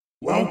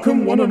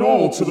Welcome one and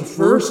all to the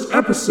first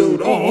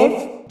episode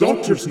of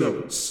Doctor's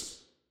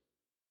Notes.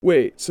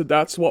 Wait, so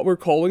that's what we're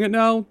calling it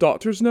now?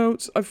 Doctor's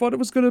Notes? I thought it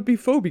was gonna be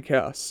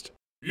Phobicast.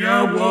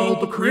 Yeah, well,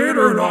 the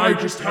creator and I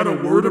just had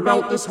a word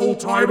about this whole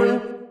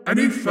title, and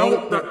he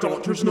felt that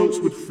Doctor's Notes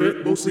would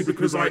fit mostly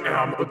because I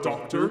am a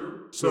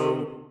doctor,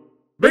 so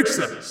makes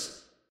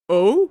sense.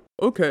 Oh?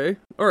 Okay.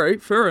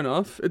 Alright, fair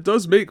enough. It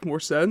does make more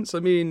sense. I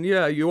mean,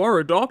 yeah, you are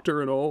a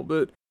doctor and all,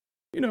 but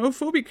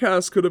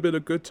Phobicast could have been a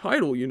good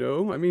title,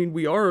 I mean,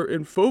 we are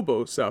in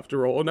Phobos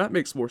after all, and that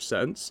makes more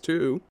sense,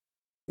 too.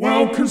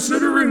 Well,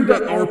 considering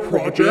that our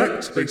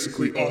project,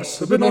 basically us,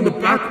 have been on the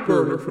back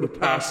burner for the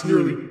past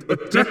nearly a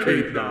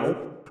decade now,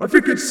 I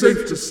think it's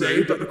safe to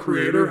say that the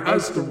creator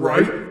has the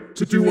right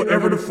to do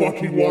whatever the fuck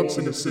he wants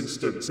in this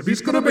instance. If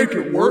he's gonna make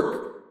it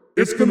work,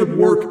 it's gonna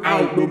work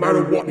out no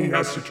matter what he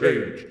has to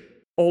change.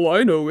 All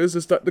I know is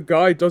that the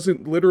guy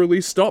doesn't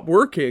literally stop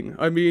working.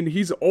 I mean,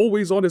 he's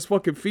always on his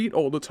fucking feet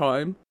all the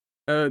time.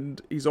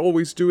 And he's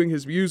always doing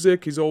his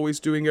music, he's always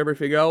doing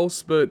everything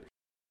else, but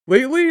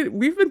lately,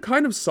 we've been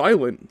kind of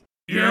silent.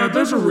 Yeah,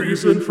 there's a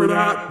reason for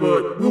that,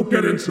 but we'll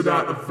get into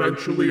that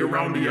eventually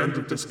around the end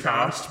of this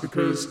cast,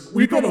 because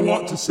we got a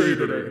lot to say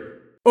today.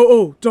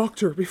 Oh,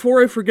 Doctor,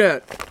 before I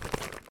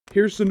forget,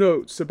 here's the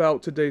notes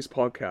about today's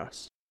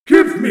podcast.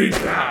 Give me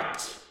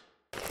that!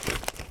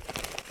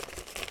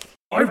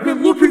 I've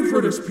been looking for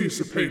this piece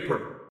of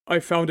paper. I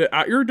found it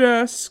at your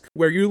desk,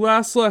 where you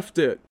last left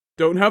it.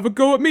 Don't have a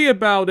go at me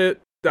about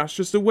it. That's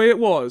just the way it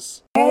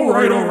was.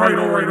 Alright.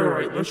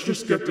 Let's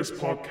just get this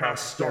podcast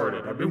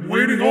started. I've been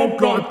waiting all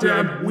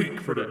goddamn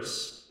week for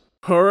this.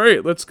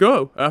 Alright, let's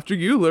go. After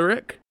you,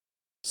 Lyric.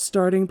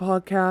 Starting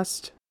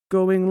podcast.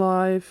 Going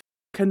live.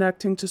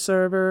 Connecting to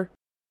server.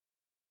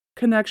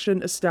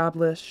 Connection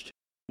established.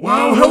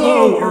 Well,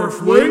 hello,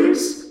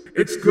 Earthlings!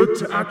 It's good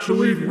to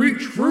actually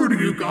reach through to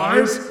you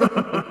guys.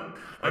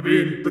 I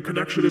mean, the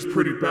connection is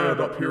pretty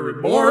bad up here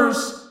in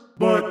Mars,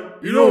 but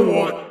you know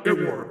what? It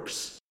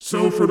works.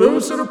 So for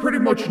those that are pretty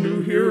much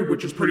new here,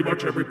 which is pretty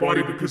much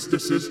everybody because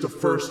this is the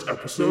first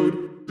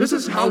episode, this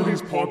is how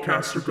these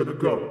podcasts are gonna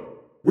go.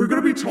 We're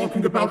gonna be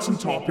talking about some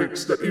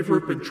topics that either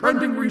have been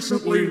trending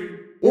recently,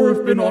 or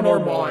have been on our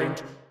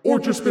mind, or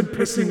just been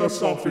pissing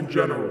us off in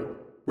general.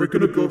 We're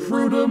gonna go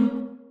through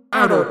them,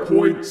 add our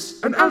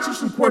points, and answer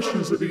some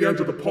questions at the end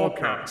of the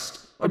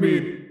podcast. I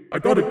mean, I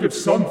gotta give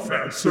some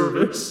fan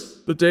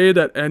service. The day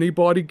that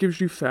anybody gives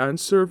you fan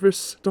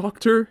service,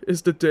 Doctor,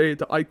 is the day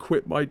that I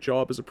quit my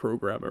job as a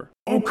programmer.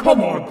 Oh,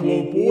 come on,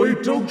 Glow Boy,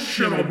 don't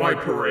shit on my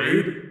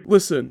parade.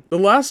 Listen, the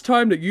last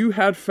time that you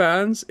had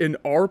fans in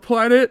our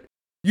planet,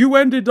 you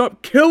ended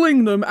up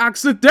killing them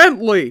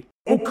accidentally!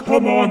 Oh,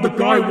 come on, the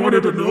guy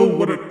wanted to know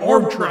what an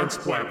arm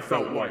transplant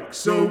felt like,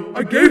 so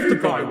I gave the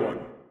guy one.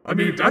 I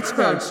mean, that's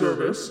fan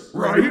service,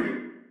 right?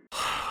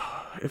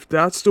 If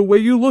that's the way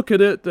you look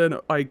at it, then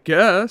I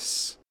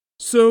guess.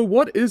 So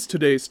what is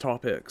today's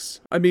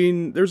topics? I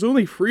mean, there's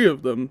only 3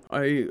 of them.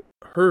 I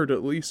heard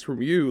at least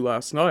from you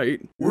last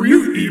night. Were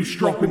you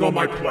eavesdropping on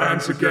my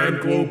plans again,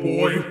 Glow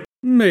Boy?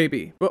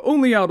 Maybe, but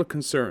only out of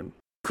concern.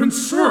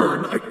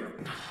 Concern?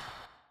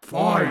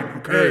 Fine,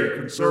 okay,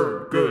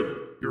 concern, good.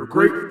 You're a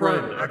great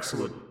friend,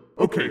 excellent.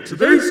 Okay,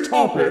 today's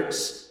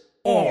topics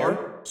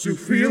are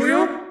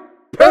zoophilia,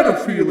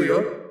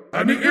 pedophilia,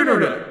 and the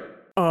internet.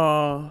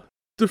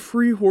 The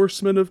 3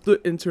 horsemen of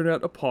the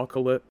internet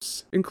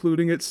apocalypse,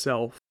 including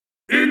itself.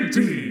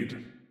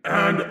 Indeed.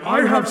 And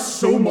I have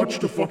so much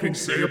to fucking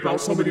say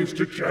about some of these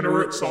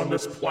degenerates on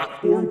this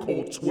platform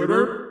called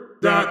Twitter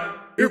that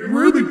it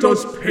really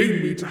does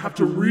pain me to have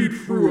to read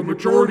through a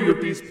majority of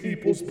these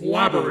people's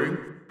blabbering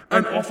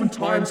and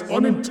oftentimes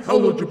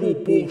unintelligible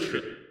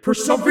bullshit for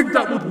something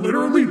that would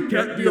literally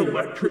get the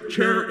electric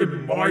chair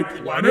in my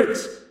planet.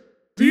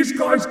 These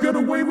guys get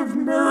away with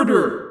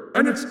murder,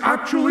 and it's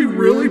actually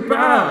really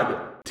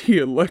bad. The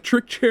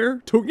electric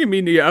chair? Don't you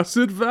mean the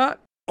acid vat?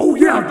 Oh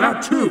yeah,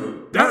 that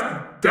too.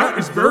 That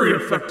is very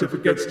effective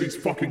against these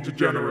fucking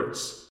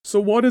degenerates.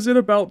 So what is it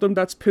about them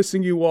that's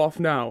pissing you off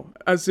now?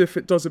 As if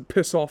it doesn't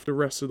piss off the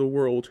rest of the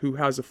world who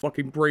has a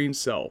fucking brain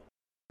cell.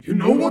 You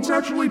know what's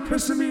actually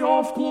pissing me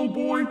off, Glow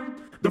Boy?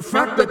 The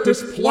fact that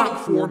this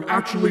platform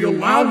actually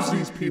allows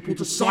these people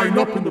to sign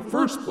up in the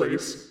first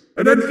place,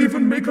 and then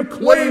even make a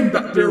claim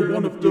that they're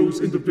one of those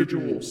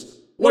individuals.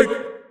 Like,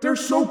 they're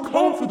so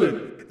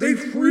confident. They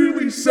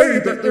freely say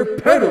that they're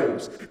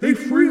pedos. They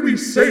freely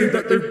say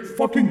that they're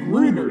fucking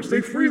groomers.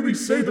 They freely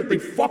say that they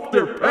fuck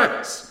their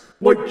pets.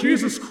 Like,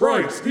 Jesus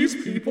Christ,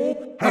 these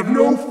people have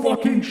no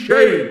fucking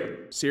shame.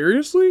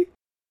 Seriously?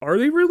 Are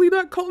they really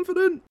that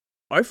confident?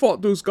 I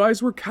thought those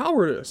guys were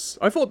cowardice.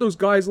 I thought those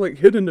guys,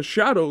 hid in the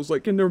shadows,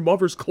 in their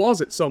mother's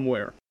closet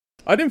somewhere.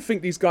 I didn't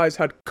think these guys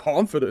had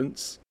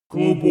confidence.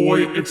 Glow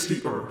Boy, it's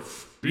the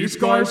Earth. These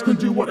guys can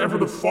do whatever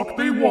the fuck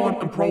they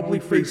want and probably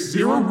face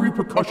 0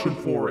 repercussion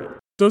for it.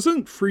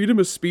 Doesn't freedom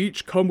of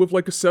speech come with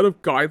a set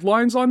of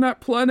guidelines on that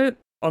planet?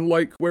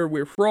 Unlike where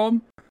we're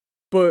from?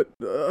 But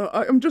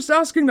I'm just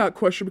asking that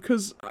question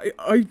because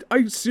I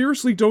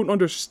seriously don't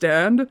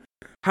understand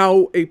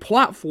how a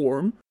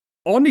platform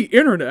on the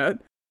internet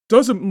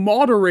doesn't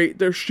moderate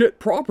their shit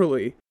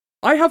properly.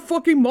 I have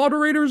fucking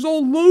moderators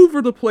all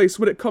over the place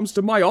when it comes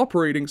to my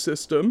operating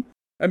system,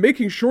 and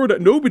making sure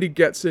that nobody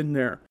gets in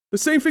there. The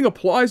same thing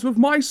applies with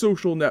my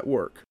social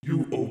network.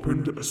 You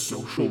opened a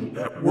social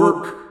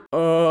network?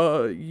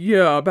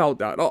 Yeah, about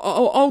that.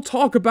 I'll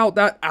talk about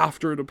that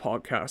after the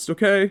podcast,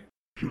 okay?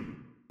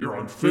 You're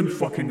on thin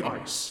fucking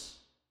ice.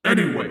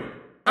 Anyway,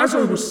 as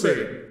I was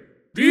saying,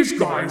 these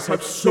guys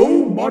have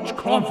so much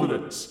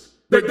confidence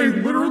that they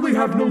literally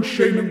have no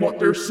shame in what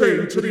they're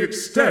saying, to the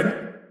extent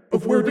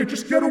of where they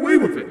just get away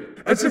with it,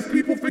 as if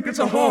people think it's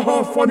a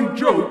ha-ha funny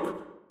joke,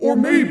 or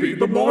maybe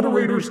the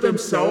moderators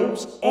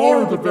themselves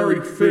are the very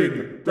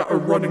thing that are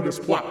running this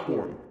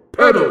platform.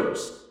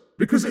 Pedos.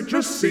 Because it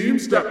just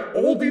seems that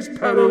all these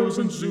pedos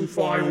and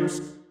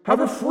zoophiles have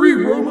a free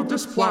roam of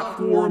this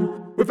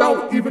platform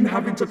without even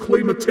having to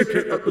claim a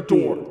ticket at the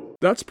door.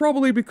 That's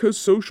probably because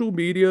social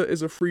media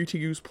is a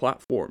free-to-use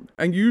platform,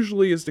 and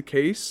usually is the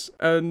case,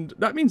 and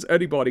that means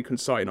anybody can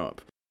sign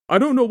up. I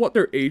don't know what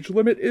their age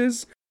limit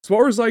is. As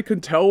far as I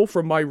can tell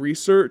from my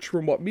research,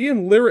 from what me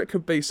and Lyric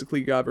have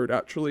basically gathered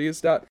actually,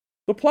 is that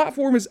the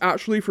platform is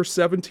actually for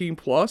 17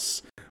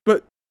 plus,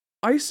 but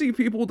I see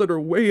people that are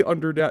way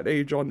under that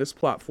age on this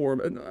platform,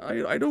 and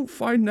I don't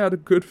find that a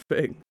good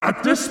thing.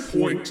 At this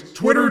point,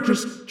 Twitter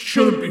just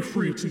shouldn't be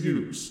free to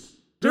use.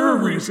 There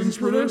are reasons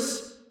for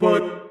this,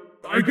 but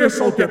I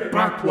guess I'll get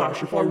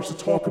backlash if I was to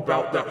talk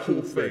about that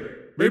whole thing.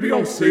 Maybe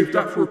I'll save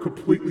that for a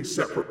completely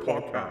separate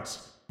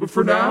podcast. But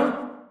for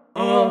now,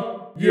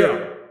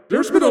 yeah.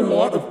 There's been a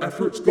lot of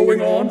efforts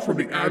going on from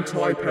the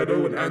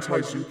anti-pedo and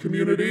anti-zoo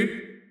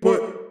community,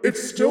 but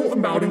it's still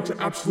amounting to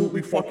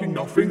absolutely fucking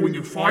nothing when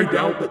you find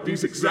out that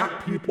these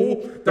exact people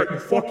that you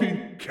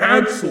fucking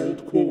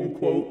cancelled,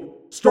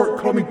 quote-unquote, start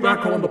coming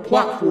back on the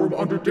platform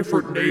under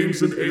different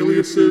names and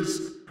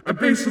aliases, and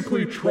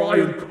basically try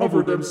and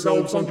cover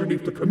themselves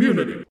underneath the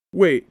community.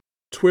 Wait,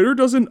 Twitter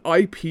doesn't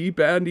IP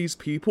ban these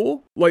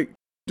people? Like,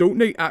 don't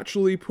they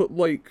actually put,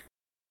 like,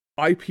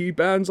 IP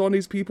bans on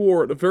these people,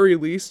 or at the very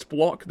least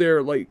block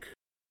their, like,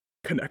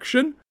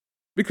 connection?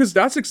 Because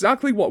that's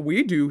exactly what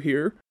we do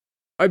here.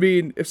 I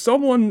mean, if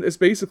someone is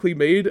basically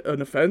made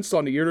an offense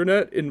on the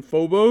internet in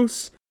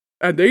Phobos,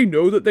 and they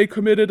know that they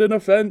committed an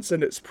offense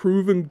and it's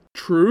proven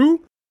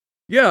true,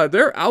 yeah,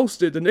 they're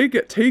ousted and they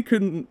get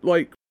taken,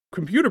 like,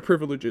 computer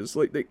privileges.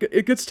 Like,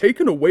 it gets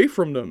taken away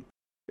from them.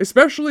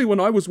 Especially when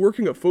I was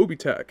working at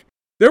Phobitech.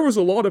 There was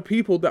a lot of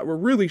people that were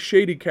really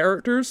shady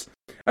characters,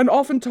 and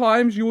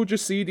oftentimes you will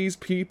just see these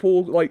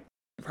people, like,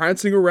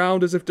 prancing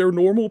around as if they're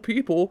normal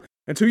people,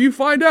 until you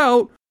find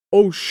out,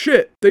 oh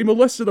shit, they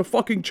molested a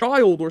fucking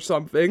child or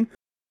something.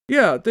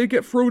 Yeah, they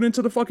get thrown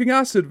into the fucking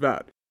acid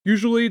vat.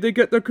 Usually they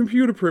get their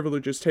computer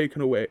privileges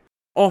taken away.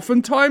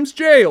 Oftentimes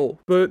jail,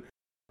 but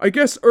I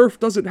guess Earth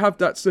doesn't have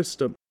that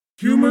system.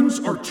 Humans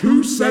are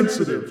too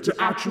sensitive to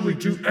actually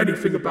do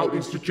anything about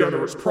these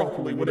degenerates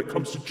properly when it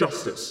comes to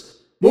justice.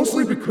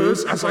 Mostly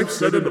because, as I've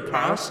said in the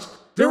past,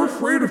 they're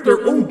afraid of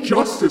their own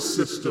justice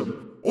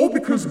system. All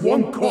because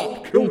one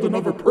cop killed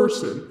another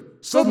person.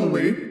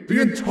 Suddenly,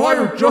 the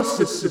entire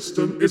justice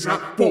system is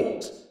at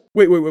fault.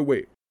 Wait.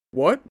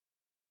 What?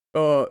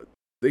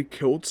 They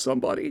killed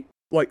somebody?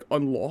 Like,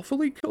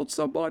 unlawfully killed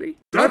somebody?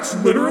 That's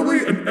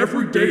literally an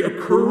everyday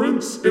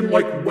occurrence in,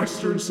 like,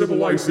 Western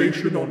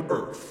civilization on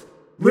Earth.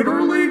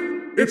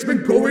 Literally, it's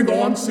been going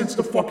on since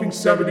the fucking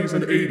 70s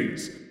and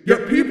 80s.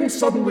 Yet people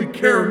suddenly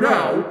care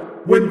now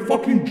when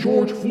fucking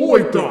George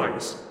Floyd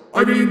dies.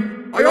 I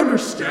mean, I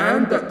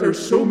understand that there's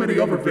so many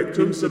other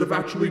victims that have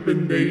actually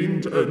been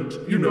named and,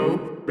 you know,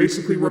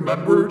 basically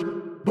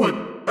remembered. But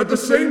at the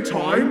same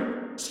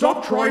time,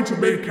 stop trying to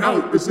make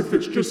out as if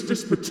it's just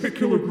this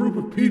particular group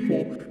of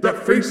people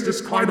that face this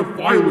kind of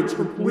violence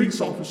from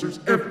police officers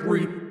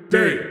every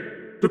day.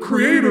 The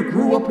creator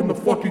grew up in the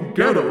fucking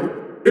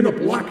ghetto in a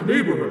black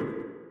neighborhood.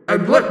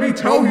 And let me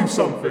tell you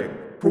something.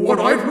 For what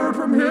I've heard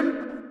from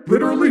him,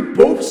 literally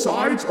both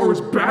sides are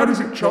as bad as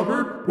each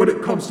other when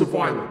it comes to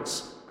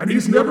violence. And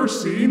he's never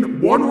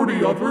seen one or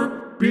the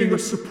other being a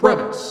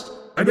supremacist.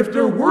 And if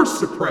there were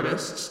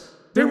supremacists,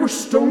 they were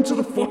stoned to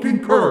the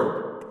fucking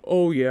curb.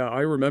 Oh yeah,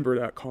 I remember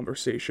that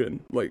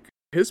conversation. Like,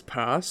 his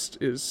past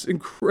is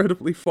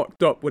incredibly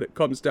fucked up when it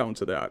comes down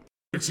to that.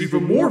 It's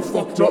even more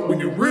fucked up when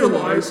you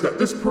realize that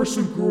this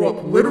person grew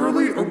up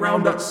literally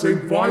around that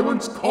same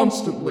violence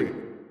constantly,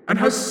 and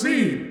has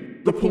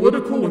seen the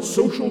political and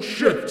social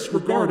shifts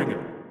regarding it.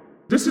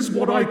 This is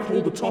what I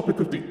call the topic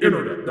of the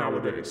internet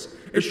nowadays.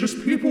 It's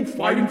just people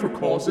fighting for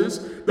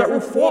causes that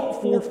were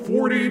fought for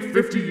 40,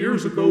 50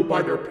 years ago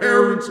by their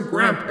parents and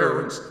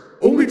grandparents,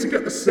 only to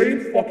get the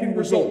same fucking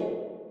result.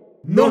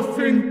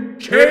 Nothing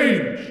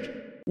changed.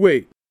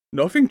 Wait,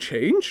 nothing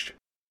changed?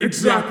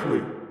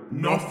 Exactly.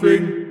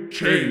 Nothing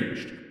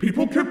changed.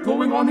 People kept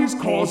going on these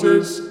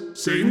causes,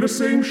 saying the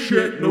same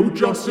shit, no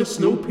justice,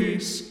 no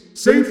peace.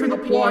 Same thing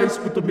applies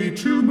with the Me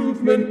Too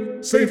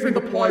movement. Same thing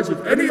applies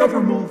with any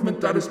other movement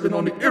that has been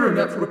on the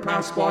internet for the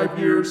past 5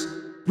 years.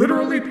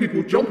 Literally,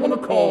 people jump on a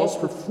cause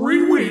for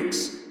 3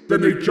 weeks,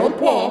 then they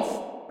jump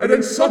off, and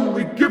then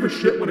suddenly give a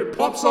shit when it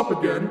pops up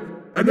again,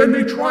 and then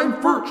they try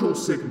and virtual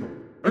signal,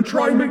 and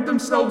try and make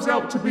themselves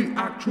out to be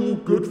actual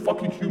good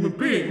fucking human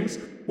beings,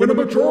 when a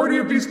majority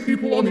of these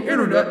people on the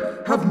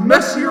internet have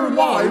messier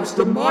lives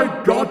than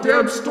my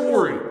goddamn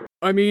story.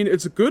 I mean,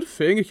 it's a good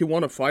thing if you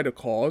want to fight a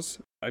cause.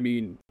 I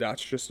mean,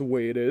 that's just the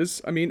way it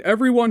is. I mean,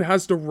 everyone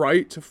has the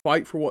right to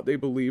fight for what they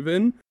believe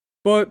in,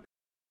 but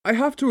I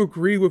have to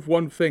agree with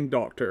one thing,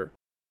 Doctor.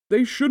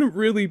 They shouldn't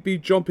really be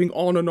jumping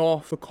on and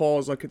off a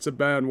cause like it's a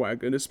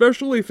bandwagon,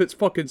 especially if it's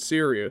fucking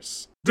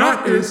serious.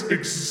 That is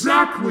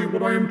exactly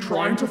what I am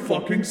trying to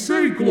fucking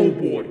say,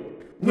 Glowboy.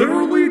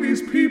 Literally,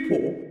 these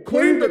people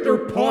claim that they're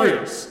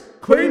pious,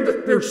 claim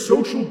that they're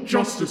social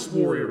justice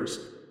warriors,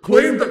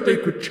 claim that they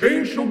could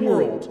change the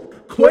world,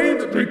 claim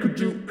that they could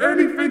do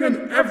anything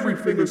and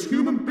everything as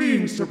human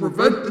beings to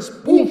prevent this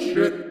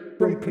bullshit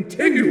from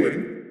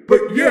continuing,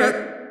 but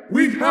yet,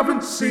 we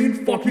haven't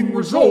seen fucking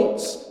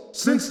results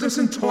since this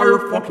entire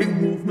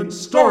fucking movement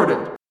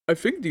started. I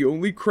think the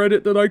only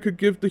credit that I could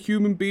give the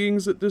human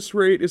beings at this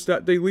rate is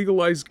that they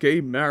legalized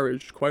gay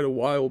marriage quite a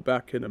while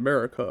back in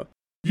America.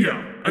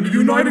 Yeah, and the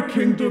United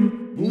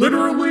Kingdom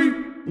literally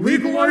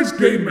legalized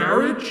gay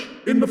marriage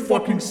in the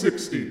fucking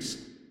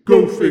 60s.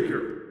 Go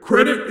figure.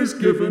 Credit is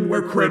given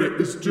where credit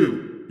is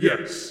due,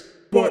 yes.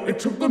 But it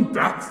took them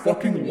that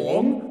fucking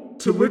long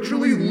to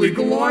literally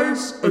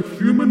legalize a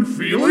human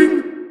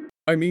feeling?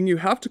 I mean, you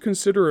have to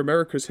consider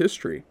America's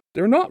history.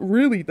 They're not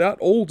really that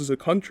old as a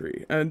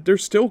country, and they're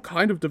still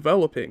kind of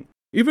developing.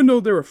 Even though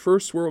they're a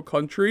first world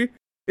country,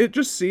 it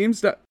just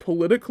seems that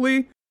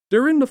politically,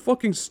 they're in the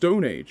fucking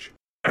Stone Age.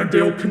 And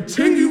they'll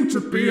continue to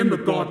be in the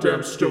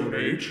goddamn Stone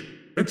Age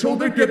until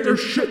they get their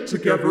shit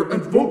together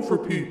and vote for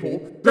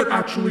people that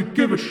actually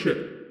give a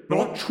shit.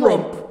 Not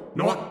Trump,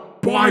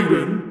 not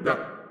Biden,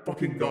 that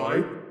fucking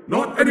guy,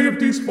 not any of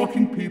these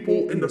fucking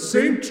people in the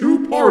same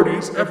two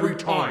parties every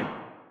time.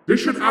 They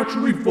should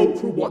actually vote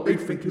for what they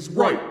think is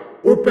right.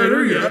 Or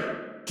better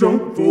yet,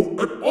 don't vote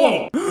at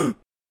all.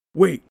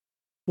 Wait,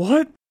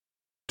 what?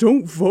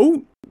 Don't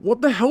vote?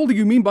 What the hell do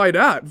you mean by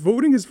that?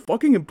 Voting is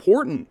fucking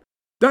important.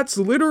 That's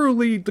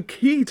literally the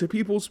key to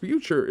people's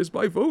future, is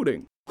by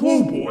voting.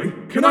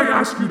 Glowboy, can I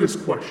ask you this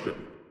question?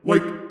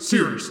 Like,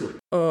 seriously.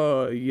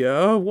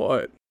 Yeah,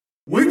 what?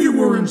 When you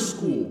were in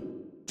school,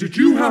 did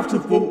you have to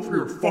vote for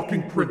your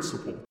fucking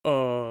principal?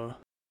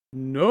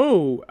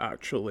 No,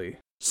 actually.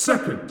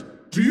 Second,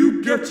 do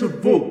you get to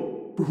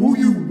vote for who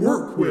you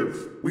work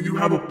with when you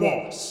have a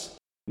boss?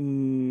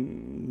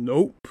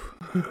 Nope.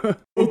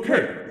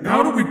 Okay,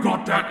 now that we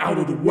got that out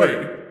of the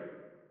way,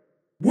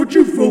 would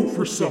you vote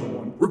for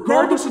someone,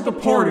 regardless of the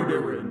party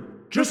they're in,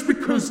 just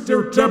because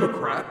they're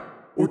Democrat,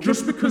 or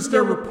just because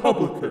they're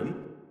Republican?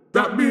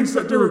 That means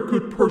that they're a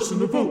good person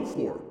to vote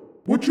for.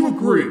 Would you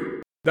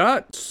agree?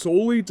 That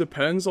solely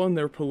depends on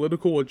their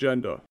political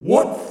agenda.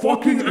 What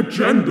fucking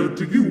agenda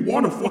do you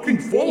want to fucking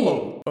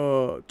follow?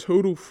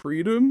 Total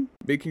freedom,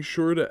 making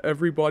sure that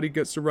everybody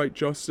gets the right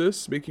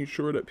justice, making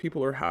sure that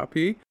people are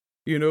happy.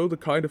 You know, the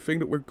kind of thing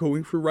that we're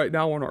going through right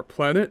now on our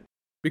planet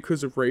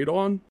because of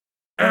radon.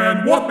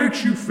 And what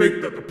makes you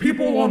think that the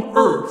people on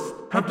Earth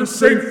have the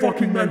same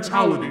fucking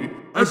mentality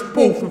as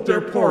both of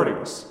their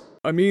parties?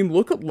 I mean,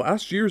 look at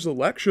last year's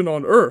election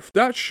on Earth.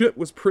 That shit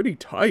was pretty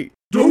tight.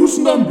 Those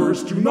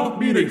numbers do not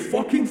mean a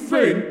fucking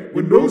thing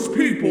when those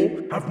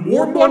people have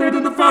more money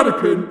than the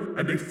Vatican,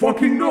 and they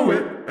fucking know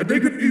it, and they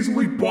could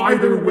easily buy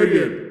their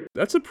way in.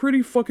 That's a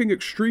pretty fucking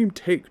extreme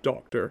take,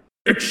 Doctor.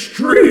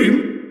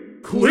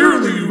 Extreme?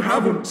 Clearly you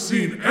haven't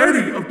seen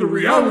any of the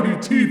reality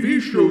TV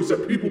shows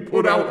that people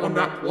put out on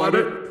that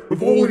planet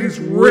with all these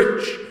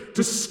rich,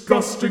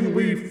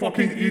 disgustingly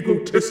fucking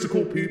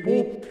egotistical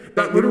people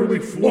that literally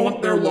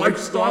flaunt their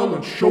lifestyle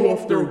and show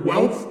off their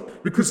wealth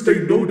because they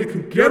know they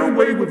can get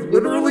away with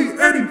literally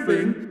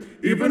anything,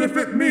 even if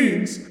it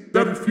means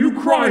that a few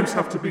crimes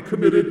have to be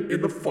committed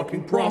in the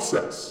fucking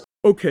process.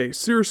 Okay,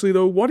 seriously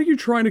though, what are you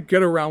trying to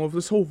get around with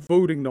this whole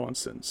voting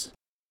nonsense?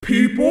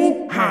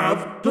 People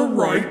have the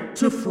right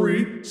to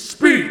free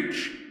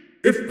speech.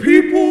 If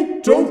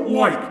people don't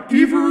like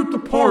either of the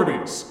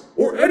parties,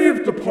 or any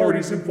of the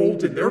parties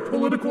involved in their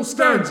political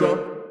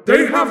stanza,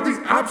 they have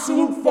the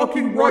absolute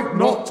fucking right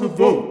not to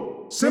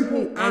vote.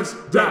 Simple as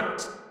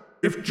that.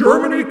 If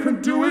Germany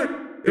can do it,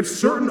 if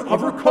certain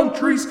other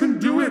countries can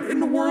do it in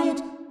the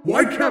world,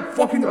 why can't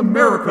fucking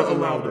America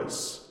allow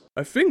this?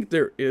 I think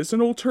there is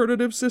an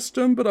alternative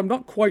system, but I'm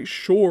not quite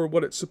sure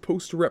what it's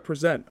supposed to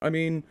represent. I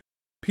mean,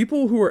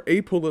 people who are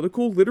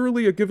apolitical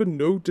literally are given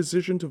no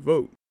decision to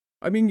vote.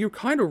 I mean, you're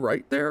kinda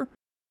right there,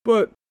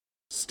 but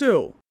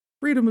still,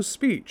 freedom of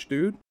speech,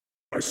 dude.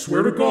 I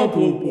swear to God,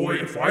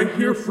 Glowboy, if I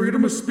hear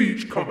freedom of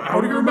speech come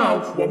out of your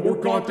mouth one more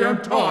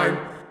goddamn time,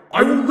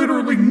 I will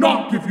literally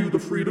not give you the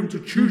freedom to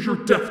choose your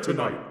death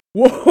tonight.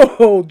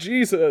 Whoa,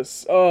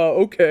 Jesus.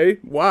 Okay.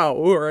 Wow,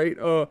 alright.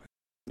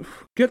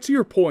 Get to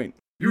your point.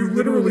 You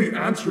literally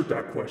answered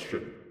that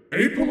question.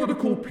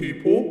 Apolitical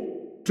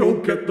people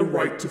don't get the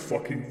right to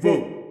fucking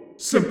vote.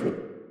 Simple.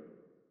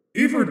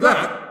 Either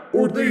that,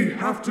 or they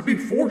have to be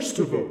forced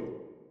to vote.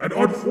 And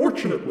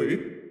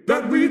unfortunately,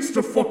 that leads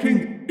to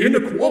fucking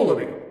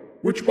inequality.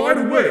 Which, by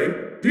the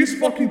way, these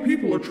fucking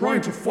people are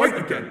trying to fight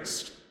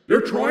against.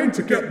 They're trying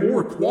to get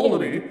more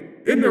equality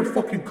in their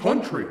fucking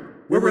country.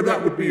 Whether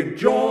that would be in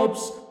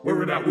jobs,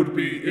 whether that would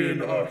be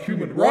in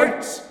human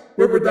rights,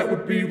 whether that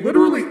would be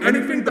literally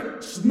anything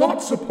that's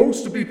not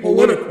supposed to be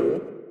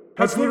political,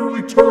 has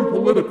literally turned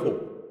political.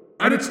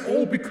 And it's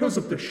all because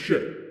of this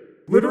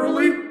shit.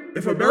 Literally,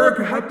 if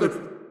America had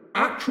the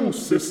actual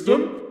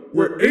system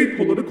where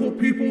apolitical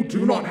people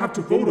do not have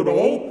to vote at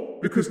all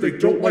because they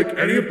don't like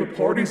any of the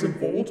parties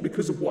involved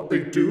because of what they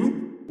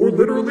do, or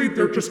literally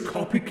they're just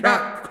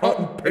copycat, cut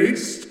and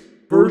paste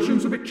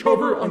versions of each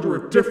other under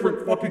a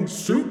different fucking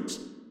suit,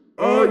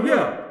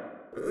 yeah.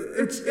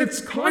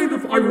 It's kind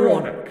of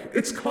ironic.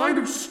 It's kind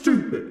of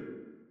stupid.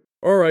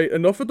 Alright,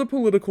 enough of the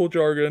political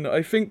jargon.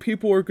 I think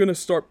people are gonna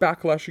start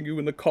backlashing you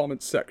in the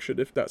comments section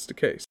if that's the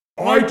case.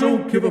 I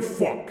don't give a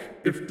fuck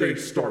if they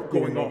start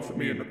going off at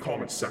me in the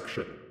comments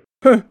section.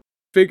 Huh,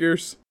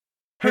 figures.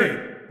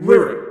 Hey,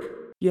 Lyric.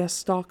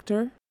 Yes,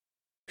 Doctor?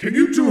 Can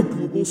you do a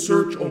Google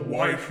search on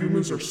why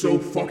humans are so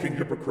fucking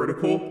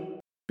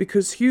hypocritical?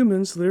 Because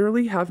humans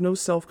literally have no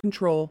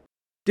self-control.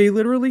 They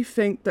literally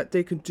think that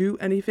they can do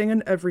anything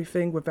and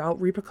everything without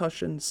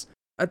repercussions.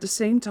 At the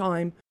same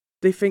time,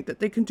 they think that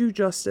they can do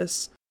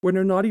justice when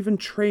they're not even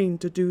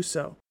trained to do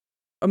so.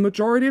 A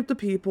majority of the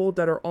people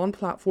that are on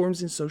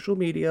platforms in social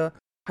media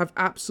have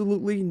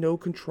absolutely no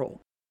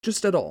control.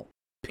 Just at all.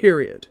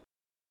 Period.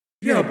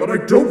 Yeah, but I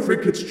don't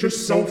think it's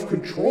just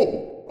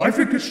self-control. I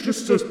think it's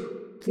just a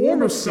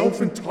form of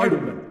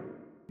self-entitlement.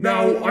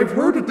 Now, I've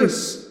heard of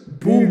this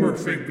boomer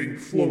thing being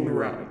flown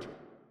around.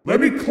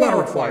 Let me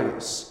clarify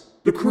this.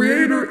 The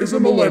creator is a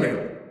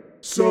millennial.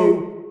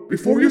 So,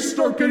 before you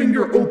start getting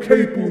your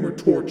okay boomer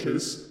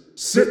torches,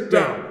 sit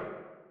down.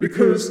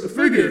 Because the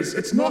thing is,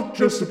 it's not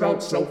just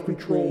about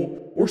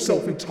self-control or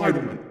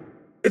self-entitlement.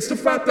 It's the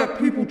fact that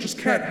people just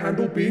can't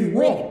handle being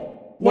wrong.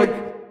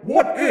 Like,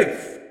 what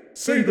if,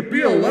 say, the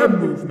BLM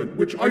movement,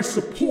 which I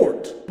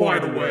support, by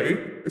the way,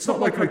 it's not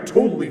like I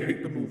totally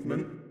hate the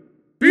movement.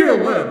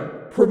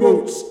 BLM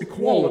promotes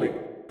equality,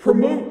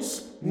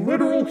 promotes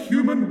literal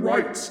human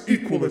rights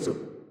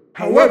equalism.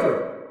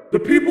 However, the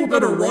people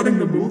that are running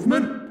the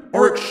movement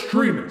are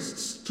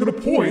extremists to the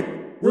point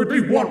where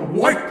they want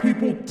white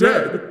people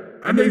dead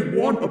and they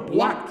want a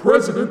black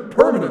president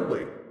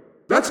permanently.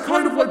 That's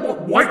kind of like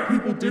what white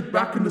people did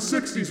back in the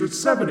 60s or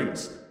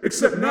 70s,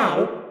 except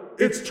now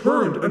it's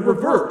turned and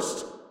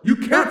reversed. You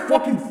can't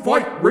fucking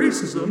fight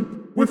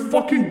racism with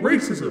fucking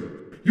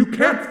racism. You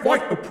can't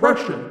fight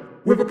oppression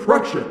with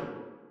oppression.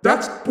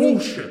 That's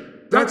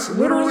bullshit. That's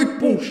literally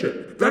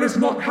bullshit. That is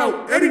not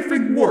how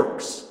anything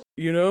works.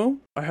 You know,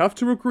 I have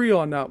to agree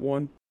on that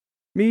one.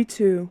 Me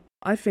too.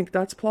 I think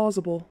that's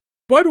plausible.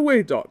 By the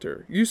way,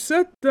 Doctor, you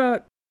said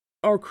that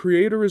our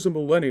creator is a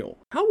millennial.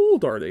 How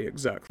old are they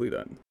exactly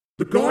then?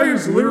 The guy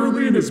is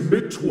literally in his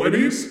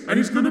mid-20s, and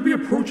he's gonna be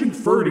approaching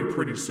 30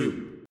 pretty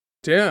soon.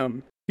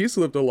 Damn, he's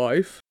lived a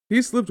life.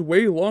 He's lived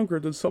way longer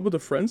than some of the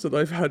friends that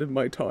I've had in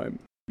my time.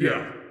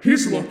 Yeah,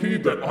 he's lucky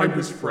that I'm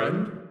his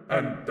friend,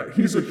 and that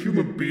he's a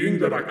human being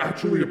that I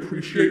actually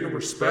appreciate and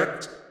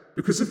respect,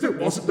 because if it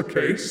wasn't the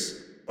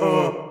case,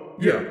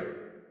 yeah,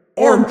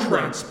 arm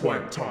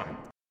transplant time.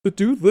 The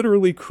dude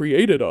literally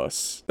created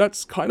us.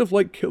 That's kind of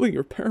like killing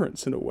your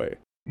parents in a way.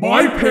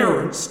 My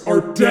parents are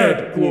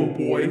dead,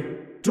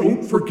 Glowboy.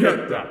 Don't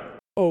forget that.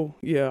 Oh,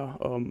 yeah,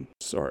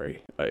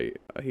 sorry.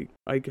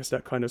 I guess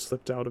that kind of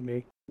slipped out of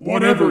me.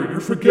 Whatever, you're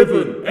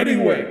forgiven.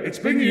 Anyway, it's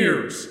been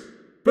years.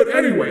 But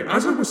anyway,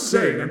 as I was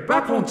saying, and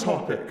back on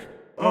topic,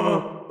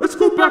 let's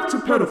go back to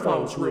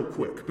pedophiles real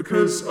quick,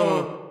 because,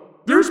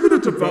 there's been a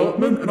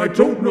development, and I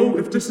don't know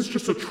if this is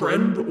just a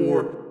trend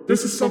or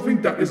this is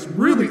something that is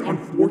really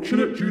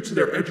unfortunate due to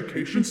their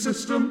education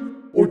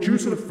system or due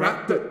to the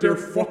fact that their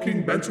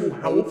fucking mental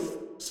health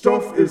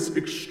stuff is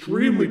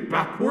extremely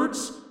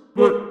backwards.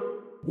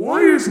 But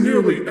why is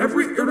nearly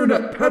every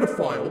internet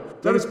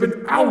pedophile that has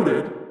been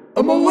outed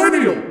a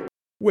millennial?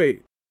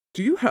 Wait,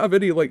 do you have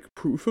any,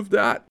 proof of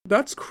that?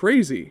 That's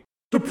crazy.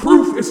 The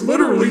proof is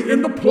literally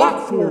in the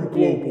platform,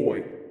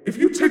 Glowboy. If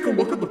you take a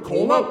look at the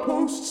call-out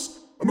posts,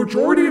 a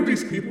majority of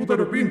these people that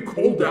are being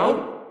called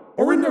out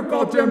are in their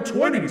goddamn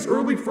 20s,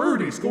 early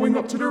 30s, going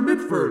up to their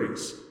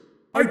mid-30s.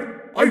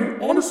 I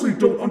honestly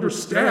don't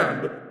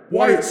understand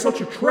why it's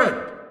such a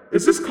trend.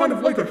 Is this kind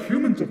of like a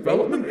human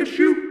development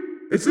issue?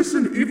 Is this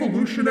an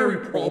evolutionary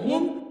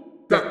problem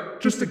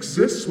that just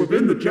exists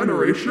within the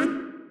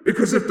generation?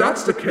 Because if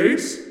that's the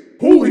case,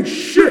 holy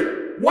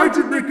shit, why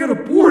didn't they get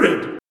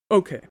aborted?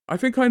 Okay, I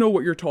think I know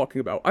what you're talking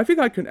about. I think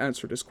I can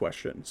answer this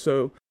question,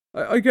 so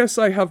I guess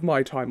I have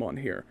my time on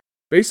here.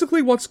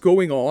 Basically what's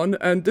going on,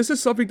 and this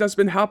is something that's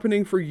been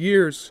happening for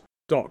years,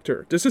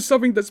 Doctor. This is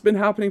something that's been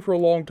happening for a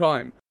long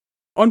time.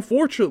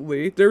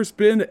 Unfortunately, there's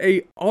been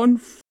a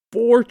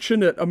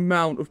unfortunate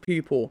amount of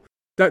people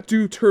that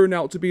do turn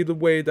out to be the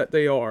way that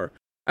they are.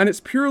 And it's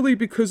purely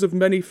because of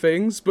many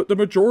things, but the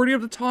majority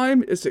of the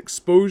time is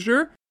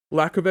exposure,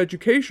 lack of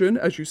education,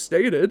 as you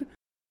stated,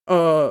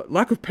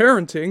 lack of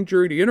parenting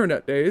during the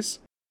internet days,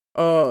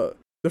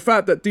 The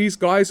fact that these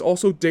guys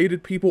also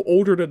dated people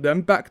older than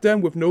them back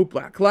then with no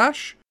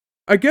backlash?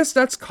 I guess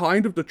that's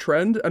kind of the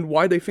trend and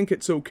why they think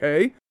it's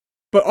okay.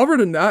 But other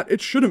than that,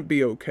 it shouldn't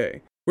be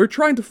okay. We're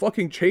trying to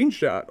fucking change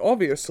that,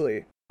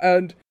 obviously.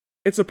 And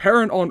it's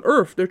apparent on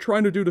Earth they're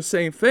trying to do the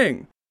same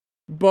thing.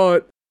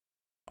 But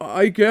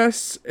I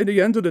guess, in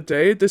the end of the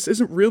day, this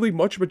isn't really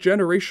much of a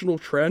generational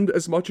trend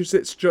as much as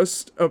it's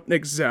just an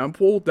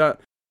example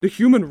that the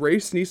human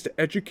race needs to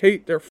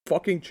educate their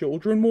fucking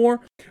children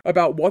more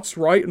about what's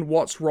right and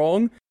what's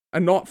wrong,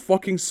 and not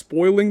fucking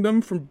spoiling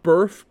them from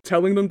birth,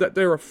 telling them that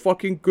they're a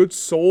fucking good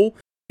soul,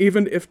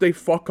 even if they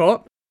fuck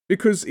up.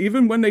 Because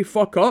even when they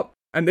fuck up,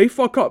 and they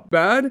fuck up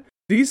bad,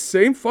 these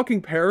same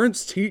fucking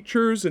parents,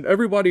 teachers, and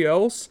everybody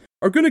else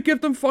are gonna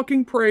give them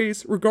fucking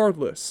praise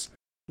regardless.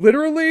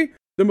 Literally,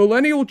 the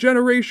millennial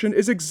generation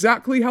is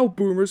exactly how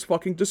boomers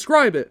fucking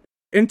describe it.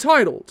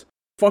 Entitled,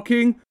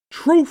 fucking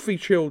trophy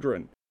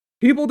children.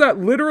 People that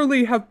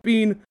literally have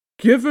been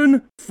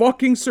given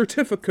fucking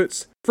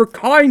certificates for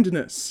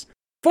kindness.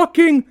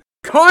 Fucking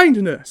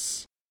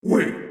kindness!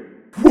 Wait,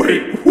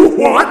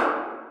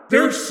 what?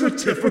 There's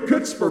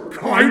certificates for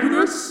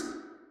kindness?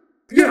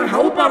 Yeah,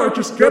 how about I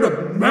just get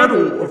a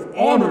medal of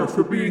honor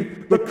for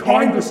being the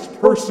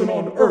kindest person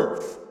on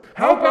Earth?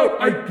 How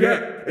about I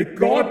get a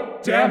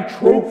goddamn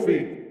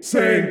trophy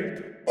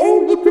saying,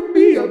 "Oh, look at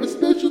me, I'm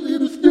especially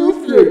in a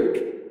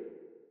snowflake"?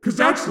 Cause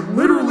that's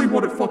literally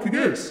what it fucking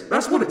is.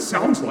 That's what it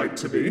sounds like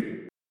to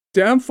me.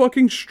 Damn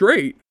fucking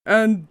straight.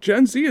 And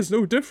Gen Z is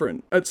no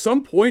different. At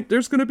some point,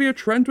 there's gonna be a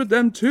trend with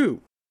them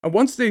too. And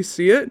once they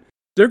see it,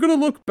 they're gonna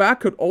look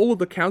back at all of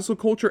the cancel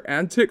culture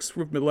antics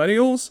with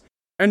millennials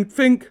and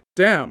think,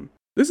 damn,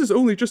 this is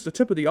only just the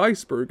tip of the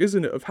iceberg,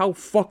 isn't it, of how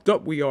fucked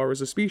up we are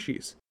as a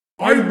species.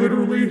 I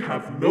literally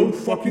have no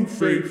fucking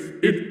faith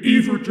in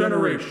either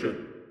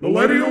generation.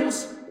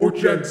 Millennials or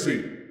Gen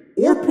Z.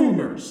 Or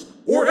boomers.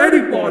 Or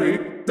anybody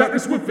that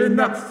is within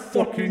that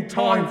fucking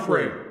time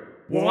frame.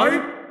 Why?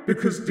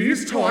 Because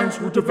these times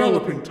were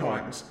developing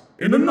times.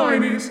 In the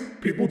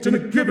 90s, people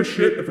didn't give a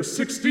shit if a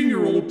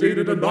 16-year-old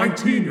dated a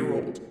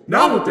 19-year-old.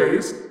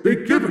 Nowadays, they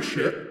give a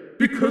shit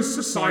because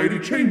society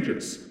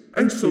changes.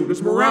 And so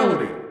does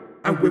morality.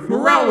 And with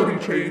morality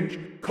change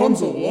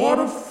comes a lot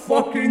of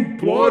fucking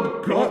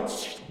blood,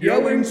 guts,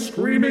 yelling,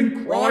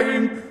 screaming,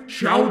 crying,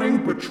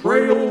 shouting,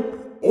 betrayal,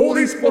 all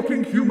these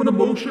fucking human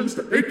emotions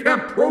that they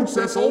can't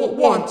process all at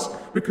once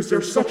because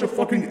they're such a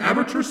fucking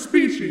amateur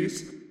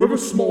species with a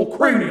small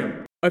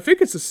cranium. I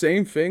think it's the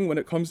same thing when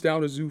it comes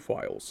down to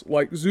zoophiles.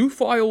 Like,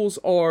 zoophiles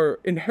are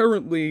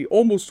inherently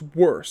almost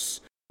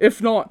worse,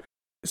 if not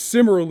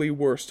similarly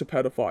worse to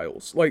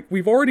pedophiles. Like,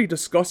 we've already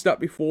discussed that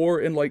before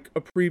in, like,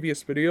 a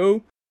previous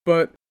video,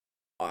 but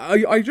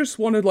I just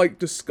want to, like,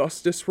 discuss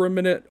this for a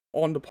minute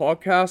on the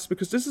podcast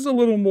because this is a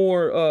little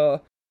more,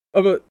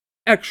 of a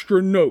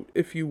extra note,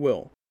 if you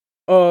will.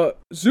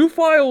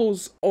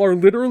 Zoophiles are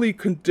literally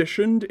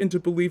conditioned into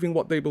believing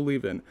what they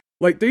believe in.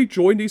 Like, they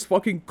join these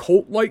fucking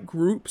cult-like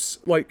groups,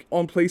 like,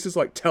 on places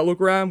like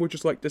Telegram, which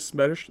is like this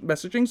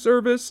messaging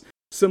service,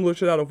 similar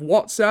to that of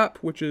WhatsApp,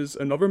 which is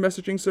another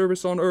messaging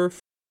service on Earth.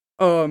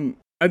 And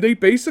they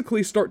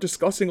basically start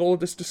discussing all of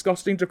this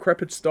disgusting,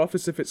 decrepit stuff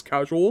as if it's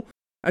casual.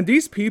 And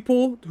these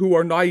people, who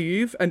are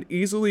naive and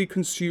easily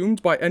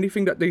consumed by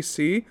anything that they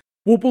see,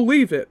 will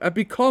believe it and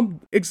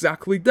become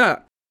exactly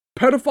that.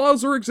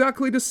 Pedophiles are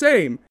exactly the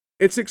same.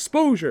 It's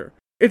exposure.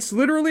 It's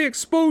literally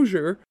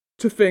exposure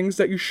to things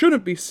that you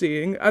shouldn't be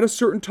seeing at a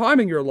certain time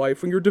in your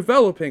life when you're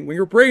developing, when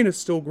your brain is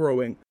still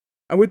growing.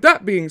 And with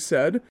that being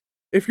said,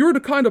 if you're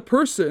the kind of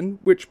person,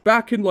 which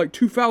back in like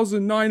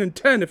 2009 and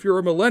 10, if you're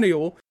a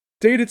millennial,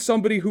 dated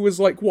somebody who was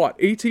like, what,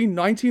 18,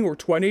 19, or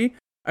 20,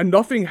 and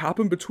nothing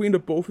happened between the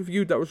both of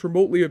you that was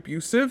remotely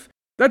abusive,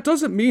 that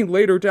doesn't mean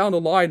later down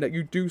the line that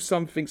you do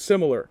something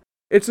similar.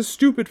 It's a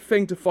stupid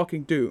thing to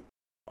fucking do.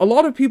 A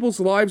lot of people's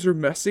lives are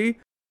messy,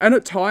 and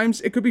at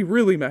times it could be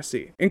really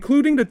messy,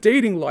 including the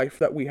dating life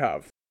that we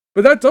have.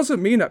 But that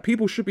doesn't mean that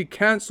people should be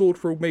cancelled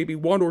for maybe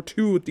one or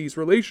two of these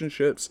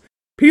relationships.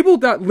 People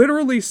that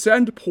literally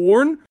send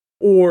porn,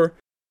 or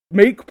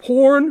make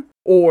porn,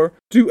 or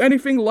do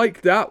anything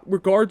like that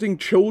regarding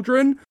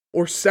children,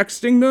 or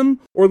sexting them,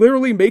 or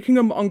literally making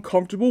them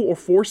uncomfortable or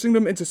forcing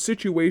them into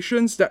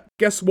situations that,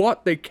 guess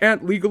what, they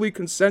can't legally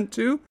consent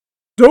to,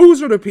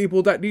 those are the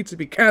people that need to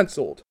be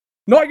cancelled.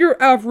 Not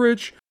your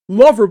average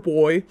lover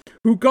boy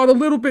who got a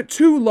little bit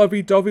too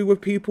lovey-dovey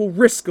with people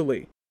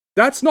riskily.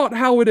 That's not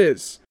how it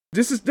is.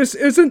 This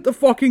isn't the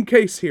fucking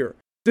case here.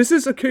 This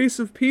is a case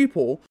of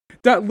people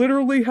that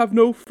literally have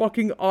no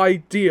fucking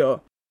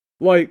idea,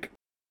 like,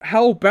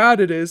 how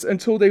bad it is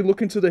until they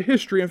look into the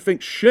history and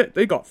think, shit,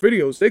 they got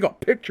videos, they got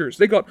pictures,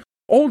 they got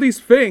all these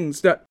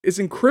things that is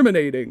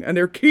incriminating, and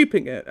they're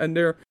keeping it, and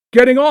they're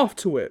getting off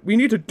to it. We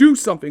need to do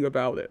something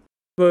about it.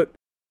 But,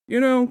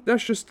 you know,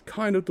 that's just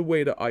kind of the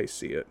way that I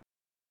see it.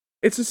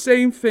 It's the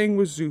same thing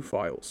with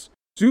zoophiles.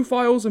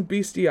 Zoophiles and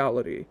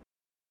bestiality.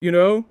 You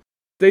know?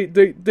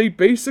 They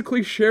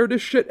basically share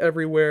this shit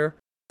everywhere.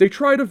 They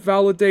try to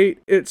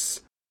validate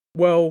its,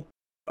 well,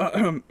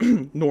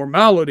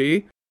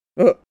 normality.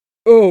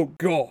 Oh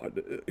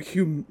god.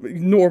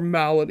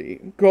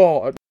 Normality.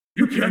 God.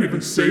 You can't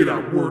even say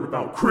that word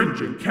about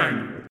cringing,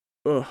 can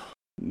you? Ugh.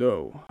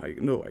 No,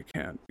 I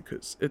can't,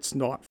 because it's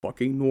not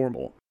fucking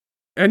normal.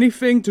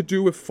 Anything to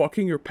do with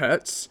fucking your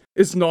pets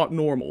is not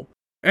normal.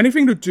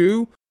 Anything to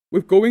do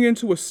with going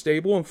into a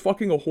stable and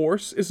fucking a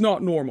horse is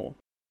not normal.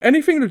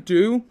 Anything to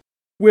do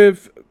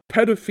with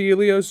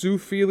pedophilia,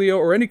 zoophilia,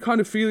 or any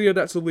kind of philia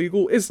that's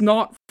illegal is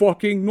not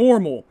fucking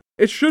normal.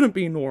 It shouldn't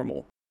be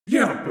normal.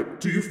 Yeah, but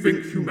do you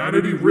think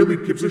humanity really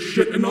gives a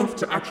shit enough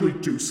to actually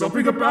do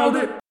something about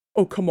it?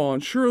 Oh, come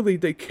on, surely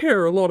they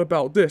care a lot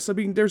about this. I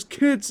mean, there's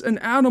kids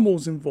and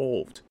animals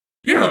involved.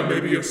 Yeah,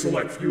 maybe a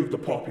select few of the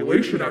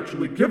population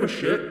actually give a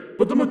shit,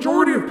 but the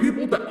majority of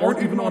people that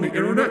aren't even on the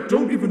internet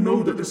don't even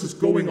know that this is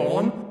going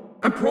on,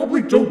 and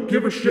probably don't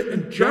give a shit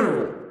in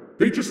general.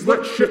 They just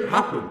let shit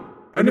happen.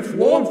 And if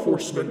law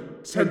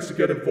enforcement tends to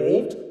get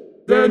involved,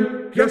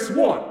 then guess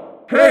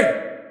what?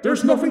 Hey,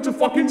 there's nothing to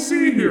fucking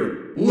see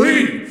here.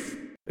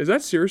 Leave! Is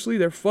that seriously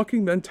their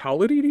fucking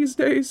mentality these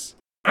days?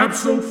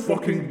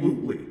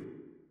 Abso-fucking-lutely.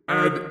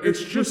 And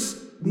it's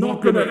just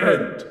not gonna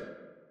end.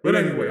 But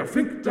anyway, I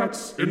think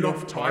that's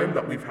enough time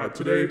that we've had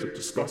today to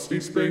discuss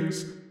these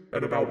things,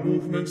 and about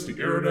movements, the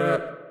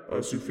internet,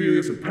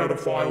 Zoophiles and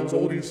pedophiles,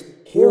 all these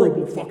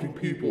horrible fucking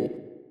people.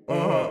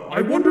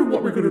 I wonder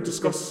what we're gonna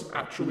discuss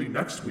actually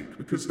next week,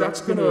 because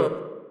that's gonna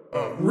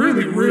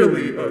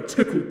really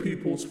tickle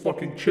people's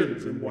fucking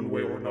chins in one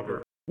way or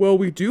another. Well,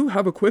 we do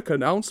have a quick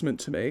announcement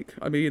to make.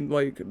 I mean,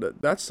 like,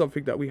 that's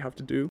something that we have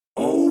to do.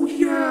 Oh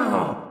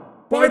yeah!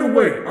 By the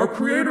way, our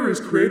creator is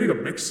creating a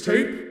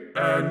mixtape,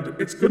 and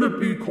it's gonna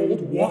be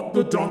called What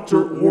the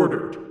Doctor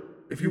Ordered.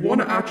 If you want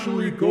to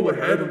actually go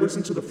ahead and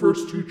listen to the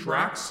first 2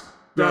 tracks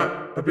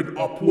that have been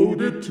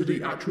uploaded to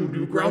the actual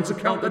Newgrounds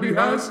account that he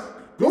has,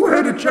 go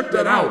ahead and check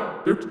that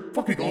out. They're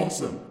fucking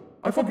awesome.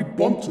 I fucking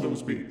bumped to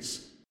those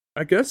beats.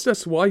 I guess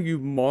that's why you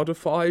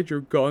modified your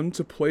gun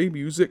to play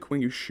music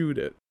when you shoot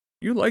it.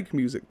 You like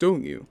music,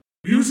 don't you?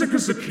 Music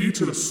is the key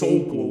to the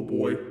soul, Glow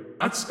Boy.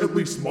 That's at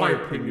least my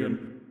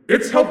opinion.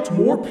 It's helped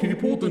more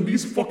people than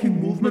these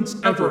fucking movements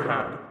ever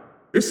had.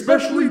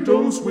 Especially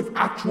those with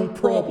actual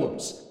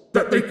problems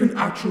that they can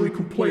actually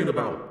complain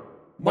about.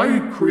 My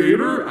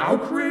creator, our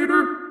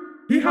creator,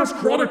 he has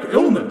chronic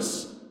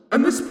illness.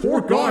 And this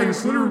poor guy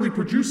is literally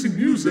producing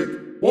music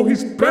while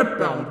he's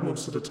bedbound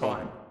most of the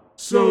time.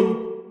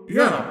 So,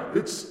 yeah,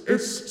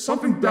 it's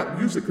something that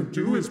music can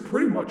do is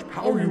pretty much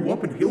power you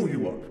up and heal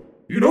you up.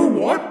 You know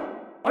what?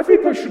 I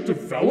think I should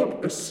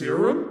develop a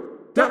serum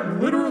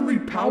that literally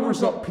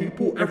powers up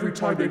people every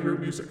time they hear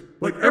music.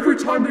 Like, every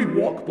time they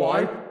walk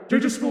by, they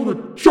just feel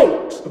the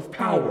jolts of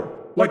power.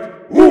 Like,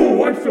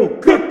 ooh, I feel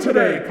good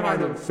today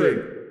kind of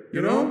thing.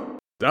 You know?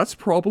 That's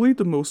probably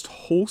the most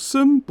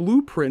wholesome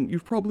blueprint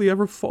you've probably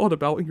ever thought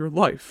about in your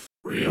life.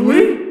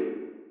 Really?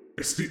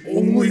 It's the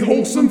only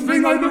wholesome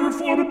thing I've ever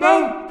thought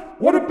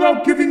about? What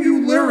about giving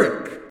you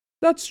lyric?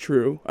 That's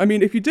true. I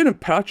mean, if you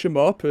didn't patch him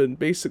up and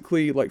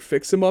basically, like,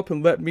 fix him up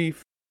and let me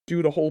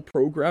do the whole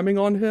programming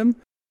on him,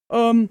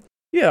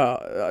 yeah,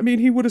 I mean,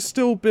 he would have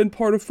still been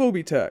part of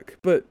Phobitech,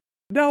 but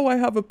now I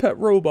have a pet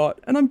robot,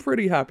 and I'm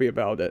pretty happy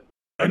about it.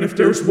 And if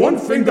there's one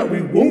thing that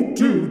we won't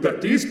do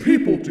that these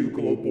people do,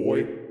 Glow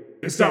Boy,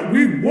 is that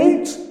we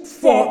won't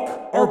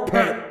fuck our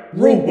pet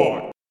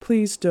robot.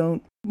 Please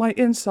don't. My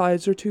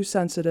insides are too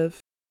sensitive.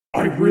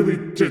 I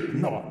really did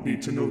not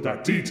need to know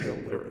that detail,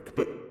 Lyric,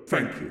 but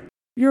thank you.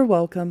 You're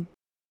welcome.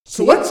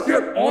 So let's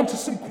get on to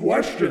some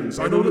questions.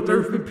 I know that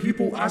there have been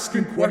people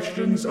asking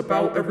questions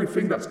about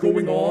everything that's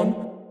going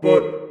on,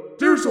 but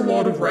there's a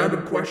lot of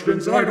random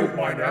questions, and I don't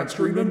mind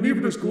answering them,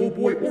 neither does Glow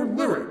Boy or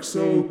Lyric.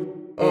 So,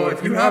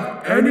 if you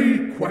have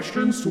any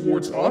questions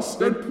towards us,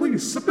 then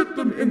please submit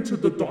them into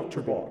the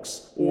Doctor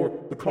box,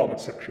 or the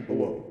comment section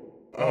below.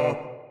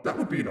 That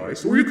would be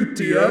nice. Or you could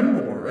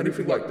DM, or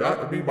anything like that.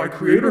 I mean, my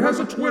creator has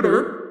a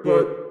Twitter,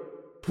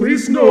 but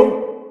please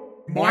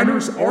note,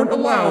 minors aren't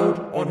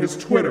allowed on his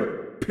Twitter.